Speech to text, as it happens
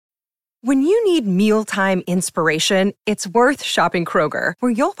When you need mealtime inspiration, it's worth shopping Kroger,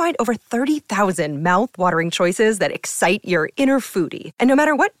 where you'll find over 30,000 mouth-watering choices that excite your inner foodie. And no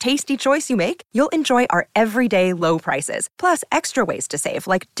matter what tasty choice you make, you'll enjoy our everyday low prices, plus extra ways to save,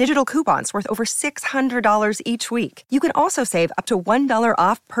 like digital coupons worth over $600 each week. You can also save up to $1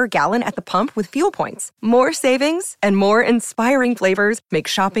 off per gallon at the pump with fuel points. More savings and more inspiring flavors make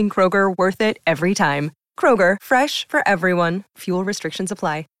shopping Kroger worth it every time. Kroger, fresh for everyone. Fuel restrictions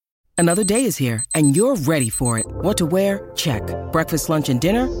apply. Another day is here, and you're ready for it. What to wear? Check. Breakfast, lunch, and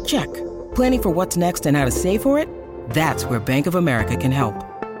dinner? Check. Planning for what's next and how to save for it? That's where Bank of America can help.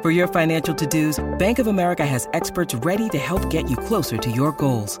 For your financial to-dos, Bank of America has experts ready to help get you closer to your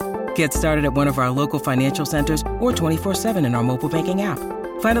goals. Get started at one of our local financial centers or 24/7 in our mobile banking app.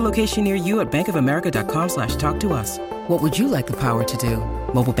 Find a location near you at bankofamerica.com/talktous. What would you like the power to do?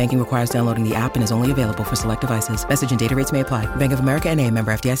 Mobile banking requires downloading the app and is only available for select devices. Message and data rates may apply. Bank of America N.A.,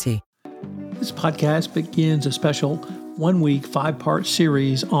 member FDIC. This podcast begins a special 1-week, 5-part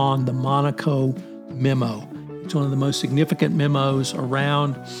series on the Monaco Memo. It's one of the most significant memos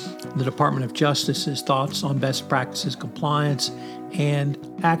around the Department of Justice's thoughts on best practices compliance and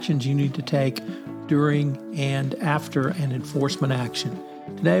actions you need to take during and after an enforcement action.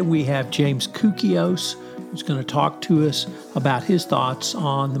 Today we have James Koukios, who's going to talk to us about his thoughts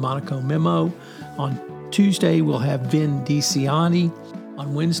on the Monaco Memo. On Tuesday, we'll have Vin DiCiani.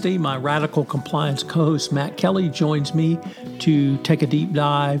 On Wednesday, my radical compliance co-host Matt Kelly joins me to take a deep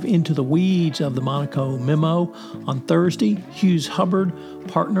dive into the weeds of the Monaco Memo. On Thursday, Hughes Hubbard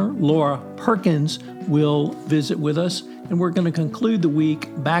partner Laura Perkins will visit with us, and we're going to conclude the week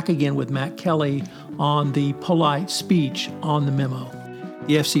back again with Matt Kelly on the polite speech on the memo.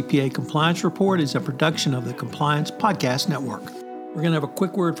 The FCPA Compliance Report is a production of the Compliance Podcast Network. We're going to have a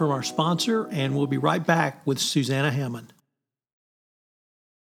quick word from our sponsor, and we'll be right back with Susanna Hammond.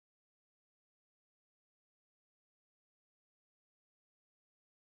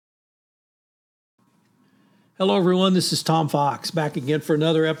 Hello, everyone. This is Tom Fox back again for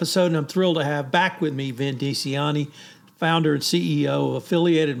another episode, and I'm thrilled to have back with me Vin DiCiani, founder and CEO of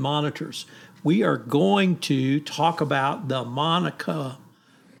Affiliated Monitors. We are going to talk about the Monaco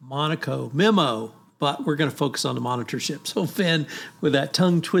Memo, but we're going to focus on the monitorship. So, Vin, with that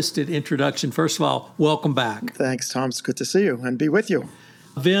tongue-twisted introduction, first of all, welcome back. Thanks, Tom. It's good to see you and be with you.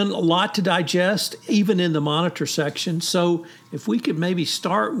 Vin, a lot to digest, even in the monitor section. So if we could maybe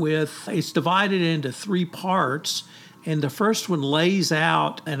start with, it's divided into 3 parts, and the first one lays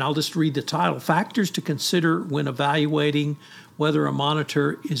out, and I'll just read the title, Factors to Consider When Evaluating Whether a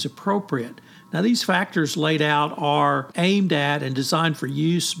Monitor is Appropriate. Now, these factors laid out are aimed at and designed for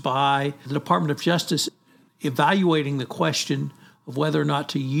use by the Department of Justice evaluating the question of whether or not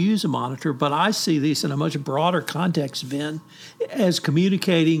to use a monitor, but I see these in a much broader context, Vin, as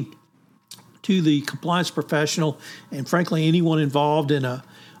communicating to the compliance professional and, frankly, anyone involved in an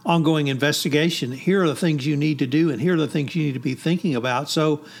ongoing investigation. Here are the things you need to do, and here are the things you need to be thinking about.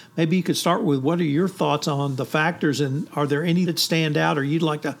 So maybe you could start with what are your thoughts on the factors, and are there any that stand out or you'd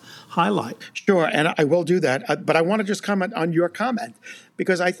like to highlight? Sure, and I will do that, but I want to just comment on your comment,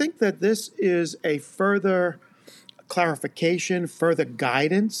 because I think that this is a further clarification, further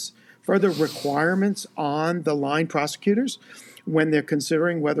guidance, further requirements on the line prosecutors when they're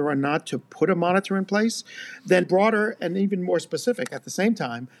considering whether or not to put a monitor in place, then broader and even more specific at the same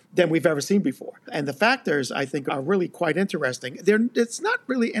time than we've ever seen before. And the factors, I think, are really quite interesting. It's not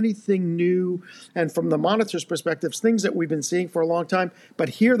really anything new, and from the monitor's perspective, things that we've been seeing for a long time, but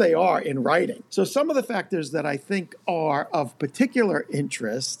here they are in writing. So some of the factors that I think are of particular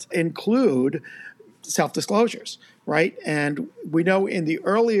interest include self-disclosures, right? And we know in the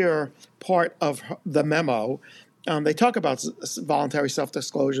earlier part of the memo, they talk about voluntary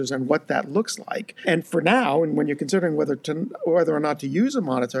self-disclosures and what that looks like. And for now, and when you're considering whether or not to use a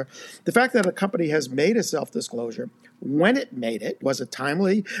monitor, the fact that a company has made a self-disclosure, when it made it, was it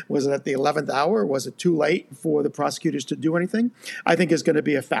timely? Was it at the 11th hour? Was it too late for the prosecutors to do anything? I think is going to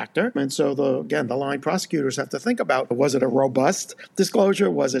be a factor. And so, the line prosecutors have to think about, was it a robust disclosure?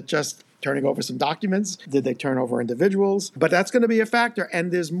 Was it just turning over some documents? Did they turn over individuals? But that's going to be a factor,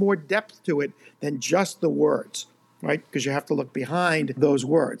 and there's more depth to it than just the words, right? Because you have to look behind those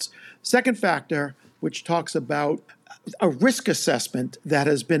words. Second factor, which talks about a risk assessment that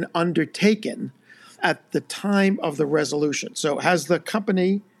has been undertaken at the time of the resolution. So has the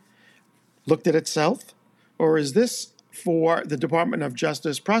company looked at itself, or is this for the Department of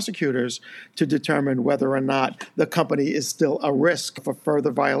Justice prosecutors to determine whether or not the company is still a risk for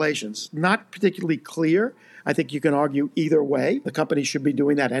further violations? Not particularly clear. I think you can argue either way. The company should be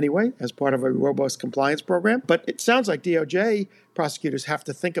doing that anyway as part of a robust compliance program. But it sounds like DOJ prosecutors have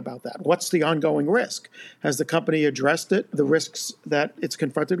to think about that. What's the ongoing risk? Has the company addressed it, the risks that it's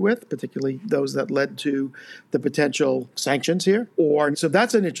confronted with, particularly those that led to the potential sanctions here? So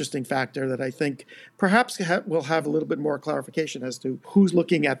that's an interesting factor that I think perhaps will have a little bit more clarification as to who's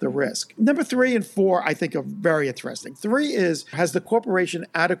looking at the risk. Number 3 and 4, I think, are very interesting. 3 is, has the corporation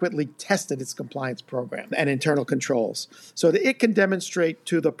adequately tested its compliance program and internal controls so that it can demonstrate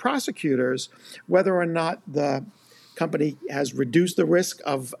to the prosecutors whether or not the company has reduced the risk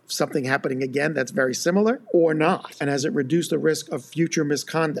of something happening again that's very similar or not, and has it reduced the risk of future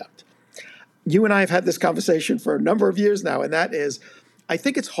misconduct? You and I have had this conversation for a number of years now, and that is, I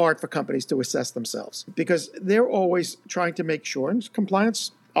think it's hard for companies to assess themselves because they're always trying to make sure, and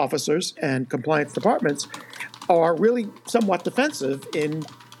compliance officers and compliance departments are really somewhat defensive in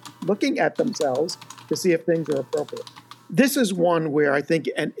looking at themselves to see if things are appropriate. This is one where I think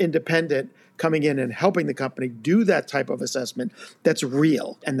an independent coming in and helping the company do that type of assessment that's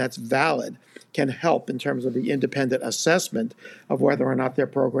real and that's valid can help in terms of the independent assessment of whether or not their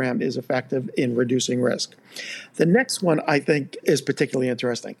program is effective in reducing risk. The next one I think is particularly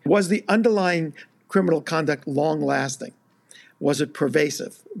interesting. Was the underlying criminal conduct long-lasting? Was it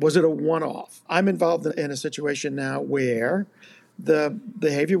pervasive? Was it a one-off? I'm involved in a situation now where the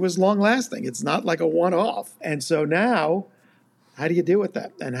behavior was long-lasting. It's not like a one-off. And so now, how do you deal with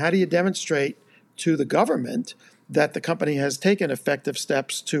that? And how do you demonstrate to the government that the company has taken effective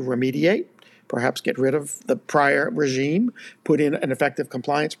steps to remediate, perhaps get rid of the prior regime, put in an effective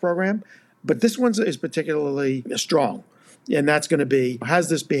compliance program? But this one is particularly strong. And that's going to be, has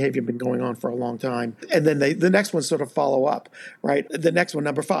this behavior been going on for a long time? And then the next one sort of follow up, right? The next one,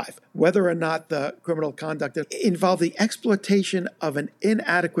 number 5, whether or not the criminal conduct involved the exploitation of an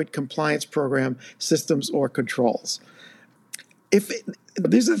inadequate compliance program, systems, or controls.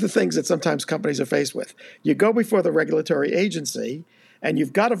 These are the things that sometimes companies are faced with. You go before the regulatory agency and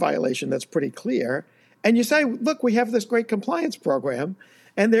you've got a violation that's pretty clear, and you say, look, we have this great compliance program.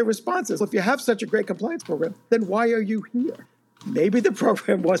 And their response is, if you have such a great compliance program, then why are you here? Maybe the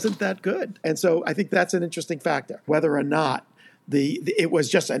program wasn't that good. And so I think that's an interesting factor, whether or not it was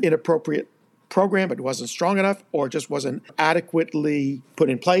just an inappropriate program, it wasn't strong enough, or just wasn't adequately put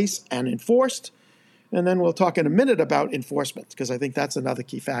in place and enforced. And then we'll talk in a minute about enforcement, because I think that's another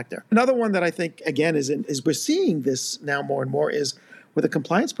key factor. Another one that I think, again, is we're seeing this now more and more is, were the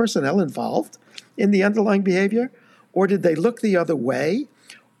compliance personnel involved in the underlying behavior? Or did they look the other way?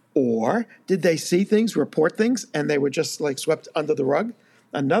 Or did they see things, report things, and they were just like swept under the rug?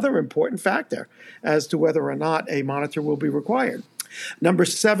 Another important factor as to whether or not a monitor will be required. Number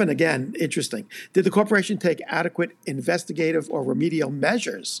 7, again, interesting. Did the corporation take adequate investigative or remedial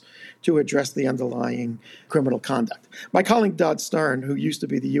measures to address the underlying criminal conduct? My colleague Don Stern, who used to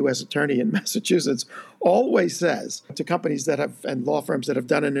be the U.S. attorney in Massachusetts, always says to companies that have, and law firms that have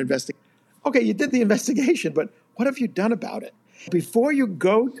done an investigation, okay, you did the investigation, but what have you done about it? Before you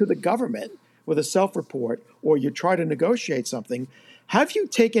go to the government with a self-report or you try to negotiate something, have you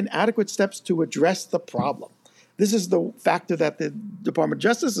taken adequate steps to address the problem? This is the factor that the Department of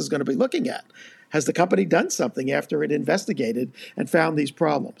Justice is going to be looking at. Has the company done something after it investigated and found these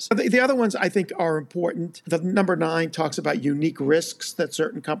problems? The other ones I think are important. The number 9 talks about unique risks that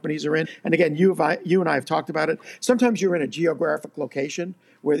certain companies are in. And again, you and I have talked about it. Sometimes you're in a geographic location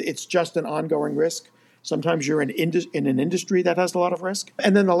where it's just an ongoing risk. Sometimes you're in an industry that has a lot of risk.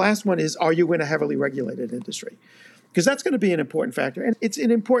 And then the last one is, are you in a heavily regulated industry? Because that's going to be an important factor. And it's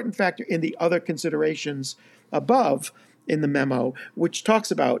an important factor in the other considerations above in the memo, which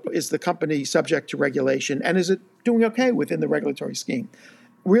talks about, is the company subject to regulation and is it doing okay within the regulatory scheme?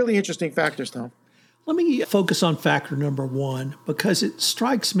 Really interesting factors, Tom. Let me focus on factor number 1, because it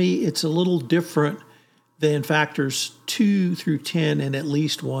strikes me it's a little different than factors 2 through 10 in at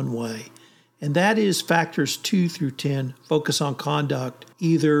least one way. And that is factors 2 through 10 focus on conduct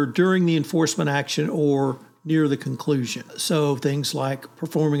either during the enforcement action or near the conclusion. So things like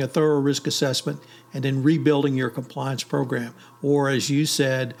performing a thorough risk assessment and then rebuilding your compliance program. Or as you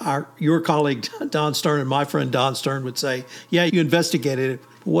said, your colleague Don Stern and my friend Don Stern would say, yeah, you investigated it,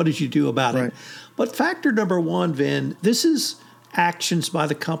 but what did you do about it? But factor number 1, Vin, this is actions by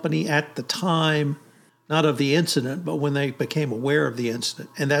the company at the time, not of the incident, but when they became aware of the incident.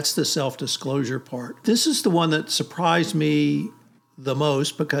 And that's the self-disclosure part. This is the one that surprised me the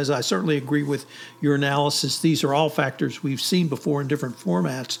most, because I certainly agree with your analysis. These are all factors we've seen before in different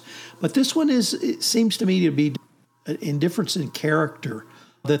formats. But this one it seems to me to be a difference in character.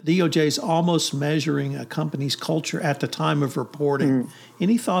 The DOJ is almost measuring a company's culture at the time of reporting.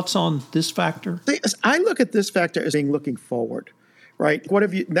 Any thoughts on this factor? I look at this factor as being looking forward, right? What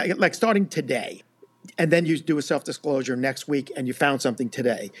have you, like starting today? and then you do a self-disclosure next week and you found something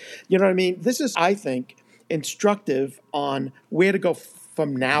today. You know what I mean? This is, I think, instructive on where to go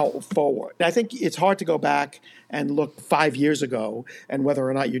from now forward. I think it's hard to go back and look 5 years ago and whether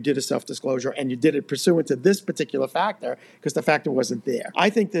or not you did a self-disclosure and you did it pursuant to this particular factor because the factor wasn't there. I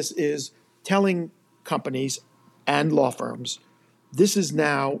think this is telling companies and law firms, this is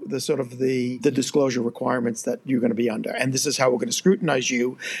now the sort of the disclosure requirements that you're going to be under. And this is how we're going to scrutinize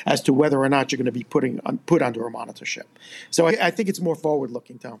you as to whether or not you're going to be put under a monitorship. So I think it's more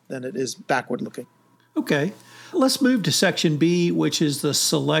forward-looking, Tom, than it is backward-looking. Okay. Let's move to Section B, which is the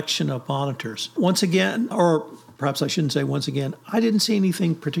selection of monitors. Once again, or perhaps I shouldn't say once again, I didn't see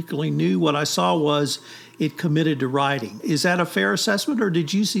anything particularly new. What I saw was it committed to writing. Is that a fair assessment, or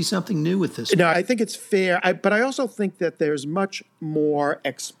did you see something new with this? No, I think it's fair. But I also think that there's much more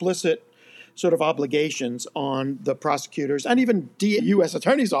explicit sort of obligations on the prosecutors and even U.S.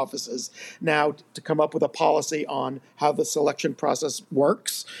 attorneys' offices now to come up with a policy on how the selection process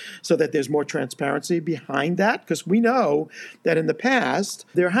works so that there's more transparency behind that. Because we know that in the past,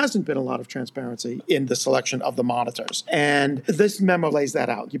 there hasn't been a lot of transparency in the selection of the monitors. And this memo lays that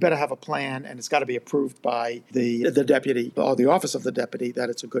out. You better have a plan, and it's got to be approved by the deputy or the office of the deputy that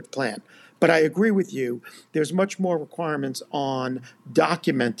it's a good plan. But I agree with you. There's much more requirements on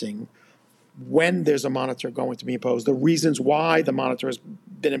documenting when there's a monitor going to be imposed, the reasons why the monitor has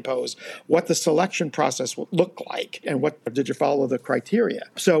been imposed, what the selection process will look like, and what did you follow the criteria.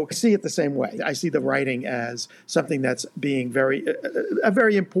 So I see it the same way. I see the writing as something that's being a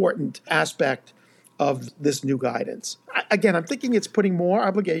very important aspect of this new guidance. Again, I'm thinking it's putting more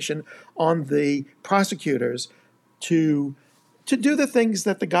obligation on the prosecutors to do the things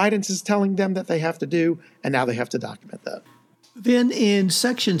that the guidance is telling them that they have to do, and now they have to document that. Then in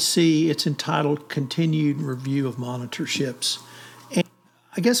Section C, it's entitled Continued Review of Monitorships. And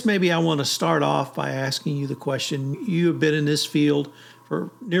I guess maybe I want to start off by asking you the question. You have been in this field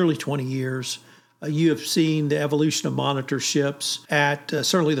for nearly 20 years. You have seen the evolution of monitorships at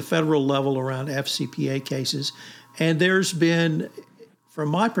certainly the federal level around FCPA cases. And there's been, from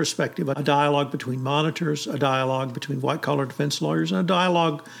my perspective, a dialogue between monitors, a dialogue between white-collar defense lawyers, and a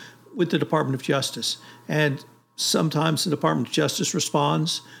dialogue with the Department of Justice. And sometimes the Department of Justice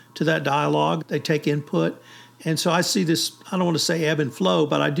responds to that dialogue. They take input. And so I see this, I don't want to say ebb and flow,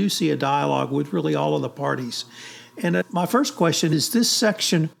 but I do see a dialogue with really all of the parties. And my first question is this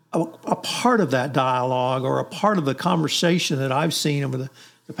section a part of that dialogue or a part of the conversation that I've seen over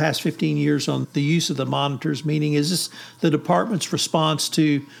the past 15 years on the use of the monitors? Meaning, is this the department's response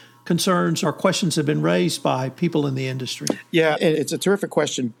to concerns or questions have been raised by people in the industry? Yeah, it's a terrific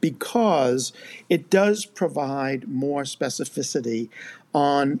question because it does provide more specificity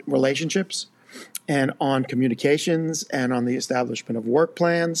on relationships and on communications and on the establishment of work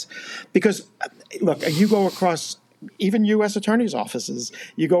plans. Because, look, you go across even U.S. attorneys' offices,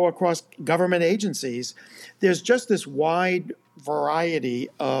 you go across government agencies, there's just this wide variety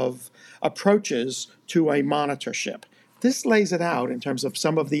of approaches to a monitorship. This lays it out in terms of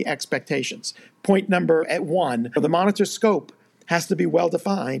some of the expectations. Point number 1, the monitor scope has to be well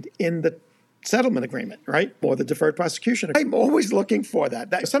defined in the settlement agreement, right? Or the deferred prosecution. I'm always looking for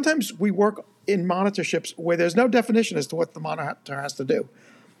that. Sometimes we work in monitorships where there's no definition as to what the monitor has to do.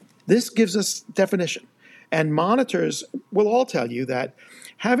 This gives us definition. And monitors will all tell you that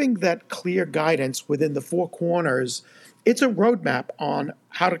having that clear guidance within the four corners, it's a roadmap on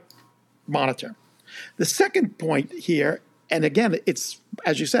how to monitor. The second point here, and again, it's,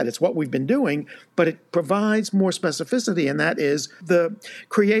 as you said, it's what we've been doing, but it provides more specificity, and that is the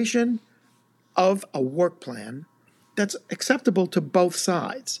creation of a work plan that's acceptable to both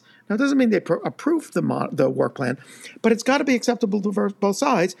sides. Now, it doesn't mean they approve the work plan, but it's got to be acceptable to both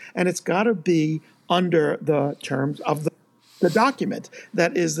sides, and it's got to be under the terms of the document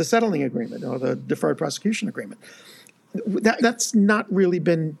that is the settling agreement or the deferred prosecution agreement. That's not really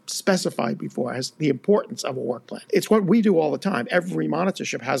been specified before as the importance of a work plan. It's what we do all the time. Every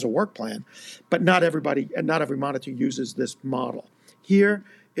monitorship has a work plan, but not every monitor uses this model. Here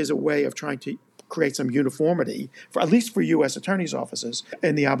is a way of trying to create some uniformity, at least for U.S. attorneys' offices,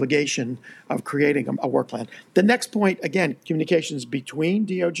 in the obligation of creating a work plan. The next point, again, communications between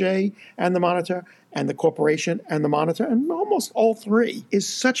DOJ and the monitor and the corporation and the monitor, and almost all three, is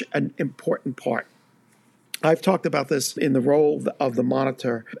such an important part. I've talked about this in the role of the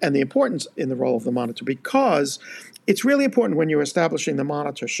monitor and the importance in the role of the monitor because it's really important when you're establishing the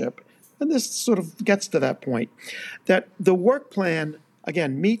monitorship, and this sort of gets to that point, that the work plan,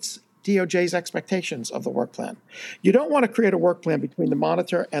 again, meets DOJ's expectations of the work plan. You don't want to create a work plan between the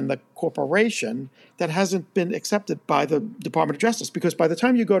monitor and the corporation that hasn't been accepted by the Department of Justice, because by the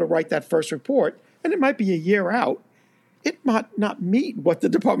time you go to write that first report, and it might be a year out, it might not meet what the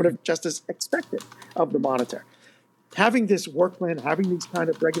Department of Justice expected of the monitor. Having this work plan, having these kind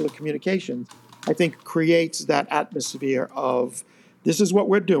of regular communications, I think creates that atmosphere of this is what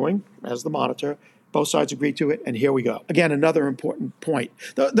we're doing as the monitor. Both sides agree to it, and here we go. Again, another important point.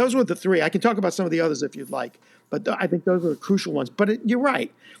 Those were the three. I can talk about some of the others if you'd like, but I think those are the crucial ones. But you're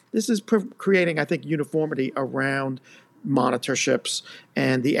right. This is creating, I think, uniformity around monitorships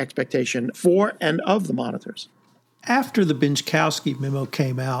and the expectation for and of the monitors. After the Benczkowski memo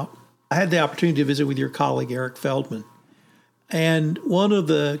came out, I had the opportunity to visit with your colleague, Eric Feldman. And one of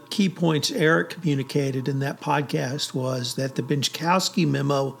the key points Eric communicated in that podcast was that the Benczkowski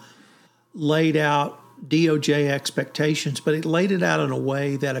memo laid out DOJ expectations, but it laid it out in a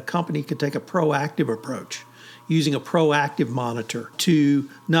way that a company could take a proactive approach, using a proactive monitor to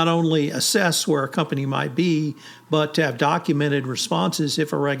not only assess where a company might be, but to have documented responses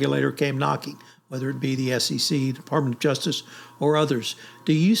if a regulator came knocking, whether it be the SEC, Department of Justice, or others.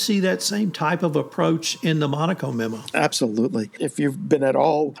 Do you see that same type of approach in the Monaco memo? Absolutely. If you've been at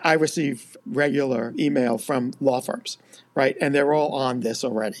all, I receive regular email from law firms, right? And they're all on this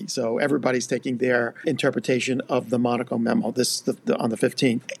already. So everybody's taking their interpretation of the Monaco memo on the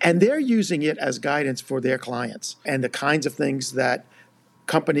 15th. And they're using it as guidance for their clients and the kinds of things that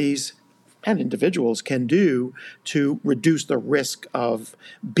companies and individuals can do to reduce the risk of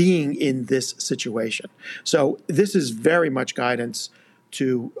being in this situation. So this is very much guidance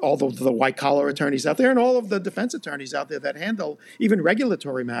to all of the white-collar attorneys out there and all of the defense attorneys out there that handle even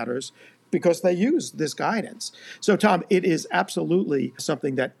regulatory matters because they use this guidance. So, Tom, it is absolutely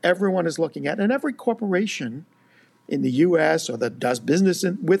something that everyone is looking at, and every corporation in the U.S. or that does business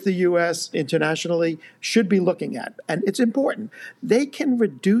with the U.S. internationally should be looking at. And it's important. They can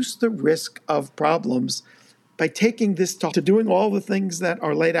reduce the risk of problems by taking this to doing all the things that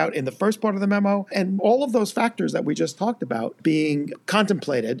are laid out in the first part of the memo and all of those factors that we just talked about being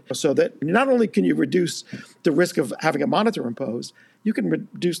contemplated so that not only can you reduce the risk of having a monitor imposed, you can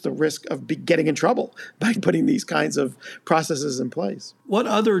reduce the risk of getting in trouble by putting these kinds of processes in place. What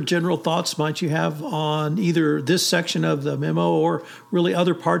other general thoughts might you have on either this section of the memo or really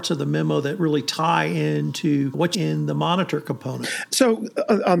other parts of the memo that really tie into what's in the monitor component? So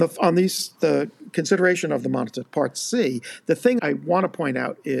on the consideration of the monitor, Part C, the thing I want to point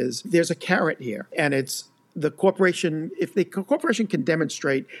out is there's a carrot here, and it's the corporation, if the corporation can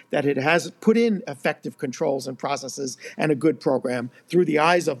demonstrate that it has put in effective controls and processes and a good program through the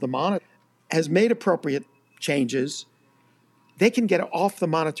eyes of the monitor, has made appropriate changes, they can get off the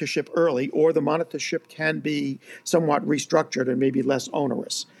monitorship early, or the monitorship can be somewhat restructured and maybe less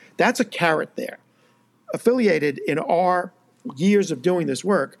onerous. That's a carrot there. Affiliated in our years of doing this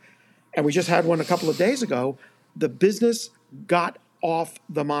work, and we just had one a couple of days ago, the business got off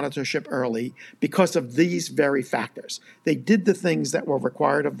the monitorship early because of these very factors. They did the things that were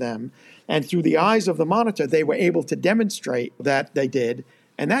required of them, and through the eyes of the monitor, they were able to demonstrate that they did,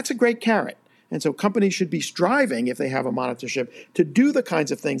 and that's a great carrot. And so companies should be striving, if they have a monitorship, to do the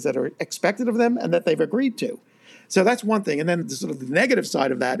kinds of things that are expected of them and that they've agreed to. So that's one thing. And then the negative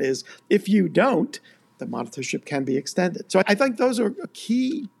side of that is if you don't, the monitorship can be extended. So I think those are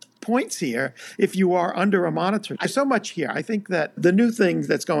key points here if you are under a monitor. There's so much here. I think that the new thing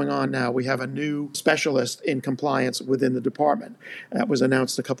that's going on now, we have a new specialist in compliance within the department that was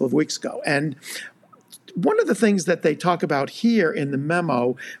announced a couple of weeks ago. And one of the things that they talk about here in the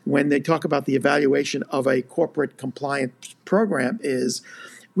memo when they talk about the evaluation of a corporate compliance program is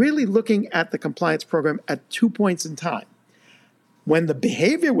really looking at the compliance program at 2 points in time. When the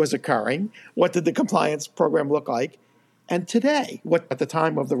behavior was occurring, what did the compliance program look like? And today, what at the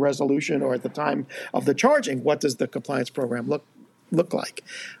time of the resolution or at the time of the charging, what does the compliance program look like?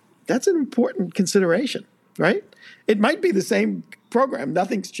 That's an important consideration, right? It might be the same program,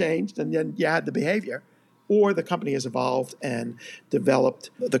 nothing's changed, and then you had the behavior, or the company has evolved and developed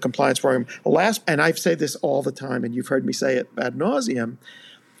the compliance program. And I've said this all the time, and you've heard me say it ad nauseum,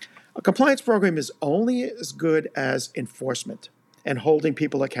 a compliance program is only as good as enforcement and holding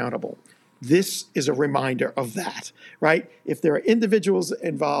people accountable. This is a reminder of that, right? If there are individuals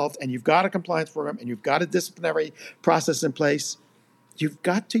involved and you've got a compliance program and you've got a disciplinary process in place, you've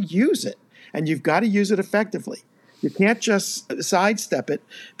got to use it, and you've got to use it effectively. You can't just sidestep it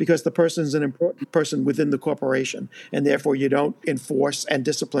because the person's an important person within the corporation, and therefore you don't enforce and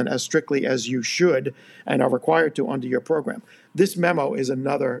discipline as strictly as you should and are required to under your program. This memo is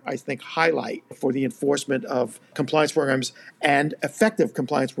another, I think, highlight for the enforcement of compliance programs and effective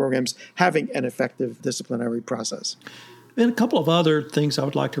compliance programs having an effective disciplinary process. And a couple of other things I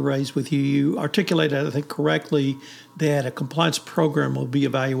would like to raise with you. You articulated, I think, correctly that a compliance program will be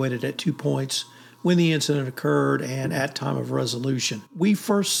evaluated at 2 points when the incident occurred and at time of resolution. We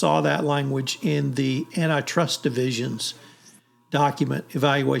first saw that language in the Antitrust Division's document,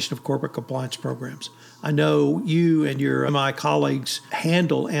 Evaluation of Corporate Compliance Programs. I know you and your MI colleagues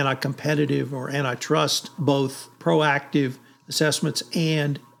handle anti-competitive or antitrust, both proactive assessments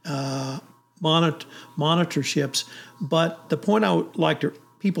and monitorships. But the point I would like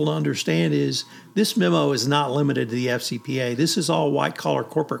people to understand is this memo is not limited to the FCPA. This is all white-collar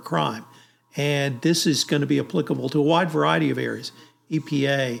corporate crime. And this is going to be applicable to a wide variety of areas.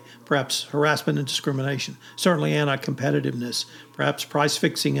 EPA, perhaps harassment and discrimination, certainly anti-competitiveness, perhaps price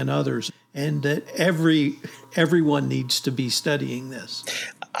fixing and others, and that everyone needs to be studying this.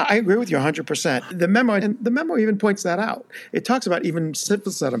 I agree with you 100%. The memo even points that out. It talks about even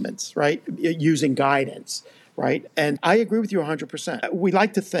civil settlements, right, using guidance, right? And I agree with you 100%. We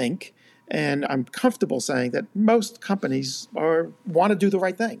like to think, and I'm comfortable saying that most companies want to do the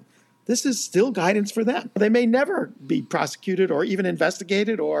right thing. This is still guidance for them. They may never be prosecuted or even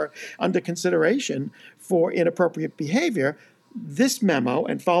investigated or under consideration for inappropriate behavior. This memo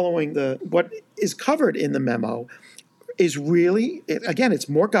and following what is covered in the memo is really, again, it's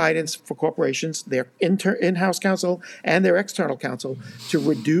more guidance for corporations, their in-house counsel and their external counsel to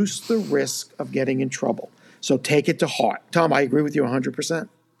reduce the risk of getting in trouble. So take it to heart. Tom, I agree with you 100%.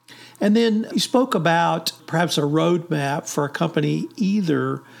 And then you spoke about perhaps a roadmap for a company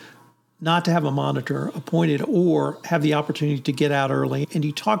either not to have a monitor appointed or have the opportunity to get out early. And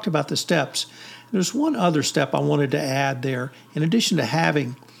you talked about the steps. There's one other step I wanted to add there. In addition to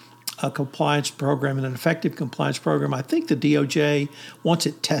having a compliance program and an effective compliance program, I think the DOJ wants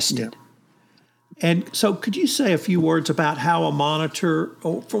it tested. Yeah. And so could you say a few words about how a monitor,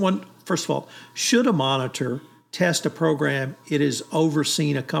 first of all, should a monitor test a program it has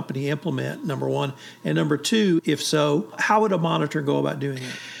overseen a company implement, number one? And number two, if so, how would a monitor go about doing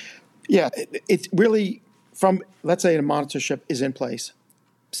it? Yeah, it's really let's say a monitorship is in place.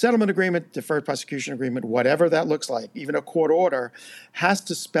 Settlement agreement, deferred prosecution agreement, whatever that looks like, even a court order, has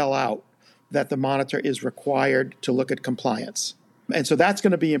to spell out that the monitor is required to look at compliance. And so that's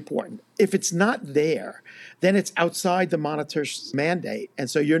going to be important. If it's not there, then it's outside the monitor's mandate. And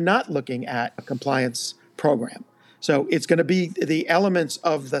so you're not looking at a compliance program. So it's going to be the elements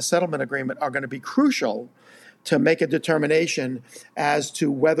of the settlement agreement are going to be crucial to make a determination as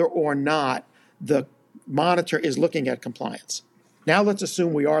to whether or not the monitor is looking at compliance. Now let's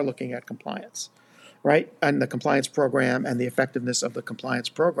assume we are looking at compliance, right? And the compliance program and the effectiveness of the compliance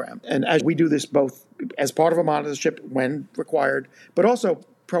program. And as we do this both as part of a monitorship when required, but also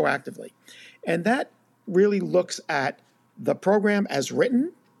proactively. And that really looks at the program as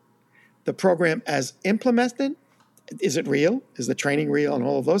written, the program as implemented. Is it real? Is the training real? And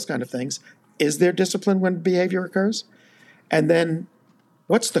all of those kind of things. Is there discipline when behavior occurs? And then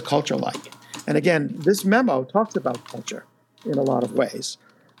what's the culture like? And again, this memo talks about culture in a lot of ways,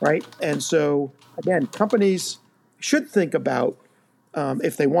 right? And so, again, companies should think about,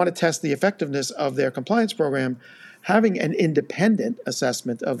 if they want to test the effectiveness of their compliance program, having an independent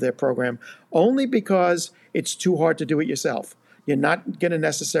assessment of their program, only because it's too hard to do it yourself. You're not going to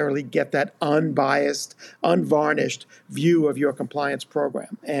necessarily get that unbiased, unvarnished view of your compliance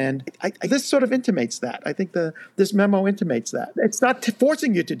program. And this sort of intimates that. I think this memo intimates that. It's not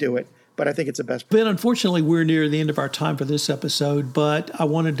forcing you to do it, but I think it's the best. Ben, unfortunately, we're near the end of our time for this episode, but I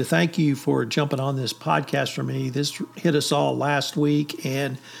wanted to thank you for jumping on this podcast for me. This hit us all last week,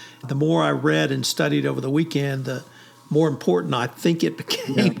 and the more I read and studied over the weekend, the more important I think it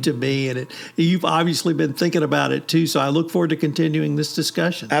became to me. And you've obviously been thinking about it too. So I look forward to continuing this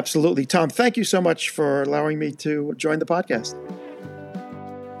discussion. Absolutely. Tom, thank you so much for allowing me to join the podcast.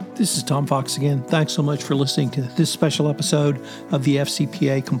 This is Tom Fox again. Thanks so much for listening to this special episode of the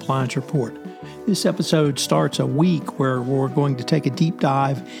FCPA Compliance Report. This episode starts a week where we're going to take a deep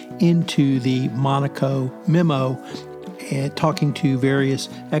dive into the Monaco memo and talking to various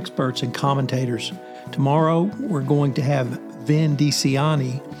experts and commentators. Tomorrow, we're going to have Vin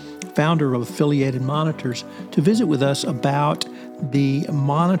DiCiani, founder of Affiliated Monitors, to visit with us about the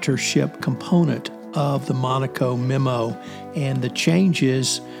monitorship component of the Monaco memo and the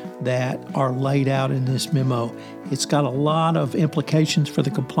changes that are laid out in this memo. It's got a lot of implications for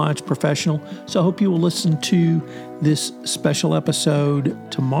the compliance professional, so I hope you will listen to this special episode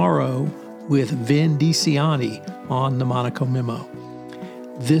tomorrow with Vin DiCiani on the Monaco memo.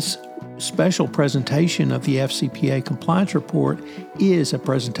 This special presentation of the FCPA Compliance Report is a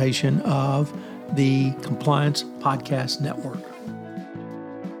presentation of the Compliance Podcast Network.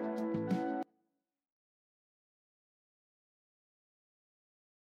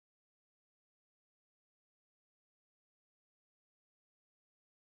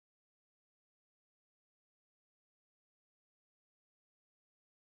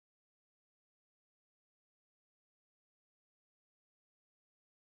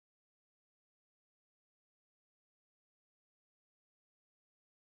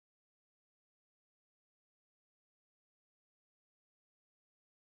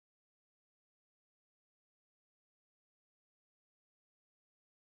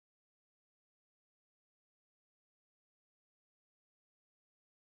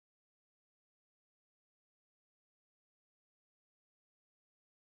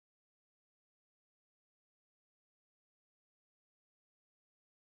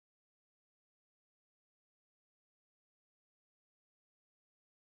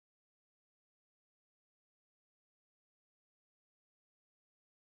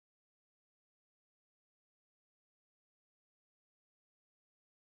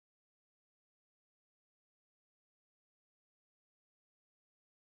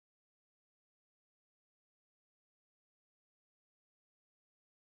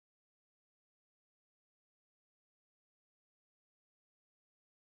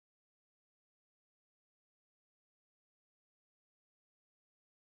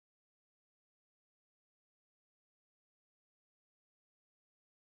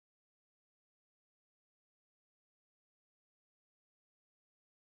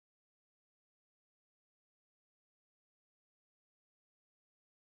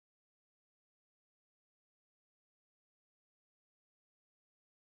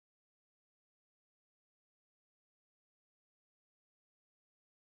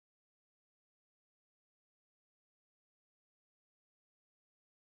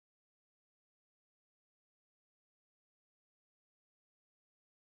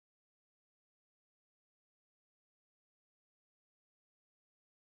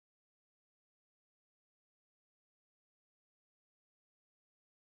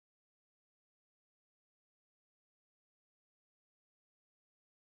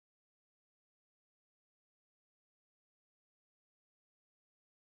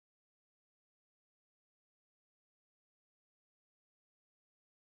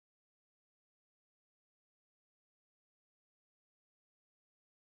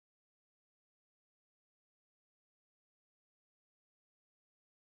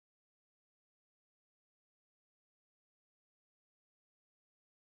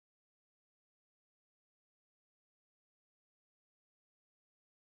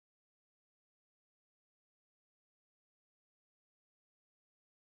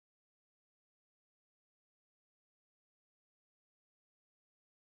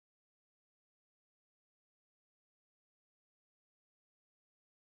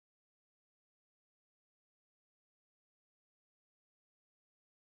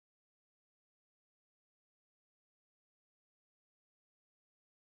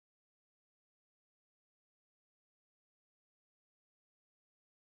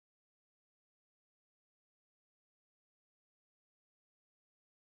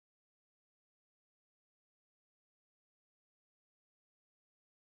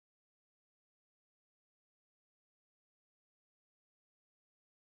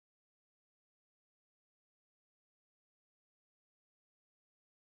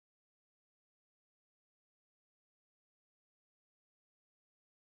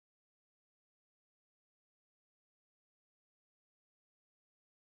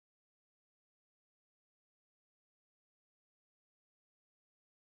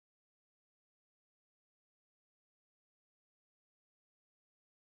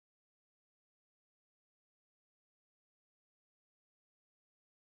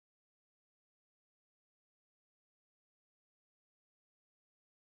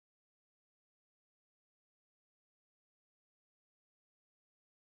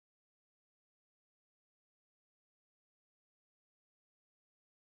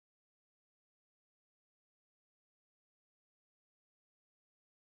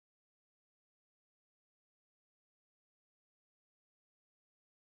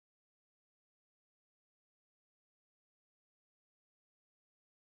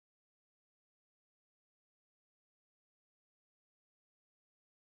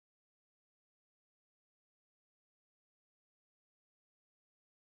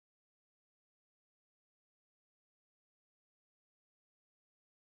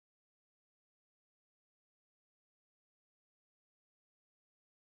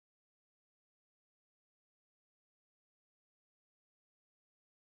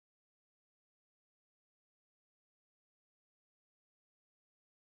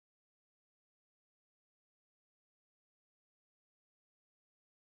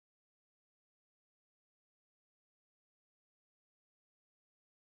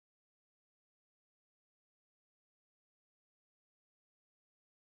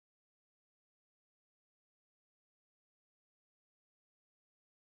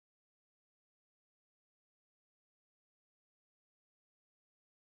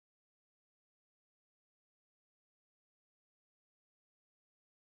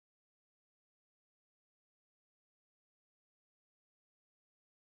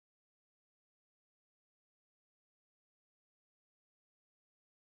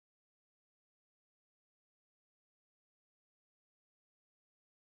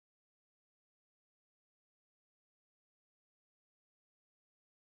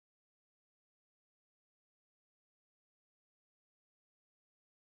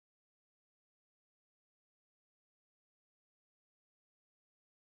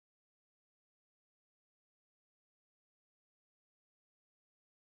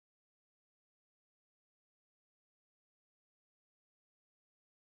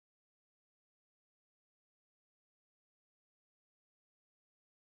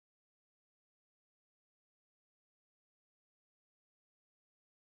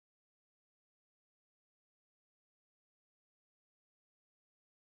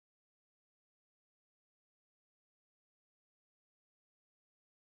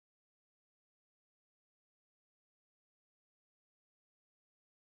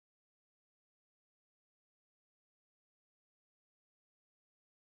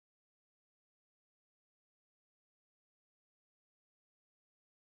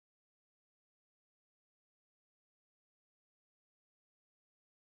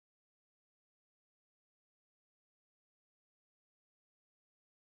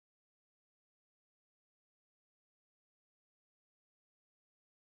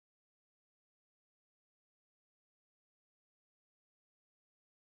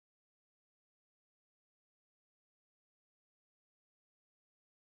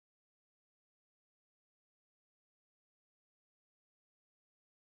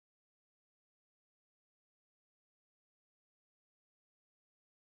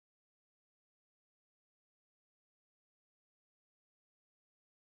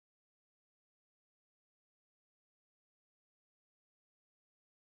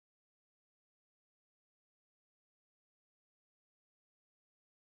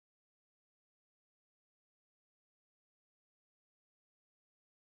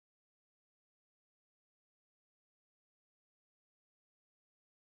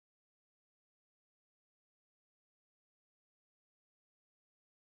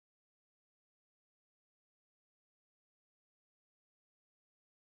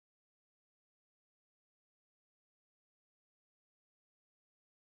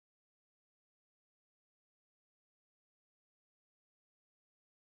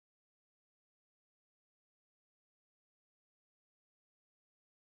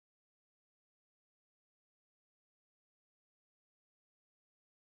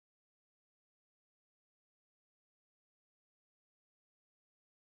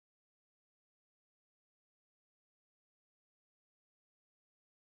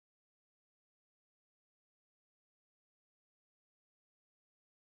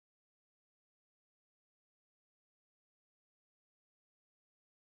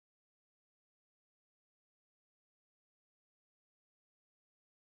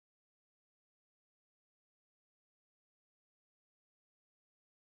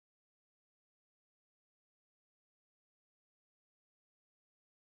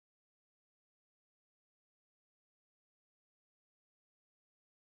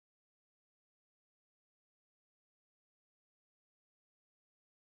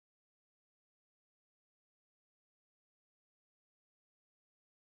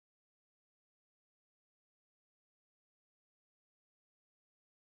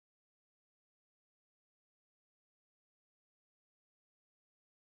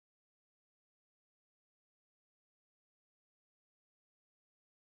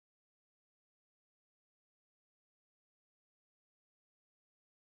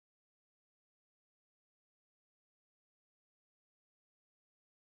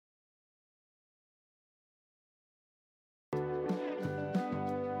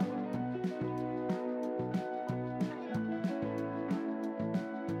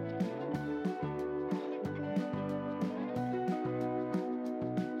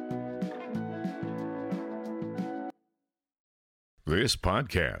 This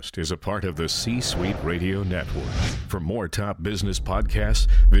podcast is a part of the C-Suite Radio Network. For more top business podcasts,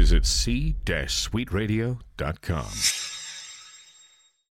 visit c-suiteradio.com.